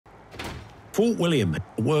Fort William,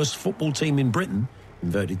 the worst football team in Britain,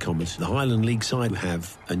 inverted commas. The Highland League side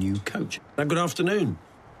have a new coach. Good afternoon.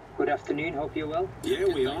 Good afternoon, hope you're well. Yeah,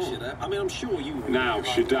 we are. I mean, I'm sure you... Now,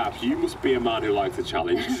 Shadab, you must be a man who likes a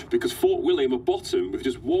challenge, because Fort William are bottom with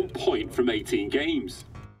just 1 point from 18 games.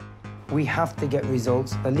 We have to get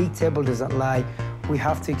results. The league table doesn't lie. We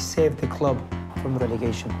have to save the club from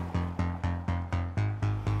relegation.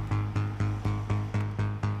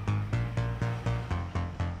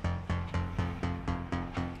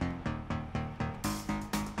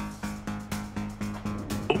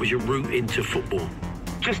 What was your route into football?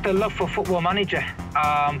 Just a love for Football Manager.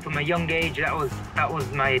 From a young age, that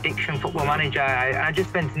was my addiction, Football Manager. I just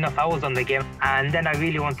spent enough hours on the game, and then I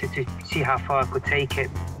really wanted to see how far I could take it.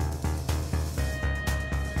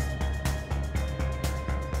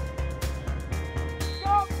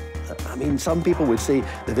 I mean, some people would say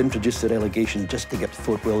they've introduced the relegation just to get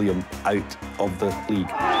Fort William out of the league.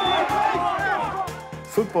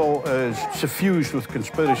 Football is suffused with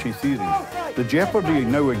conspiracy theories. The jeopardy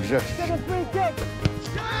now exists.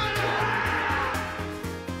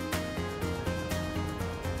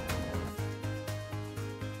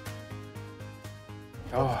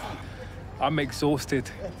 Oh, I'm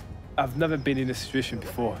exhausted. I've never been in this situation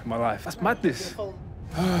before in my life. That's madness.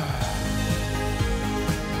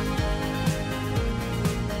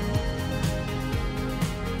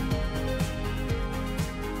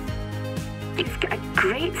 You've got a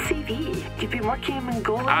great CV. You've been working in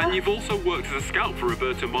Mongolia. And you've also worked as a scout for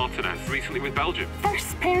Roberto Martinez, recently with Belgium.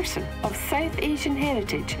 First person of South Asian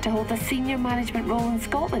heritage to hold a senior management role in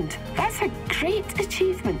Scotland. That's a great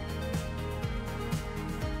achievement.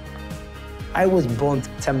 I was born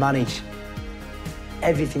to manage.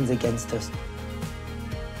 Everything's against us.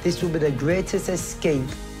 This will be the greatest escape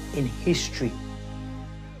in history.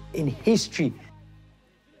 In history.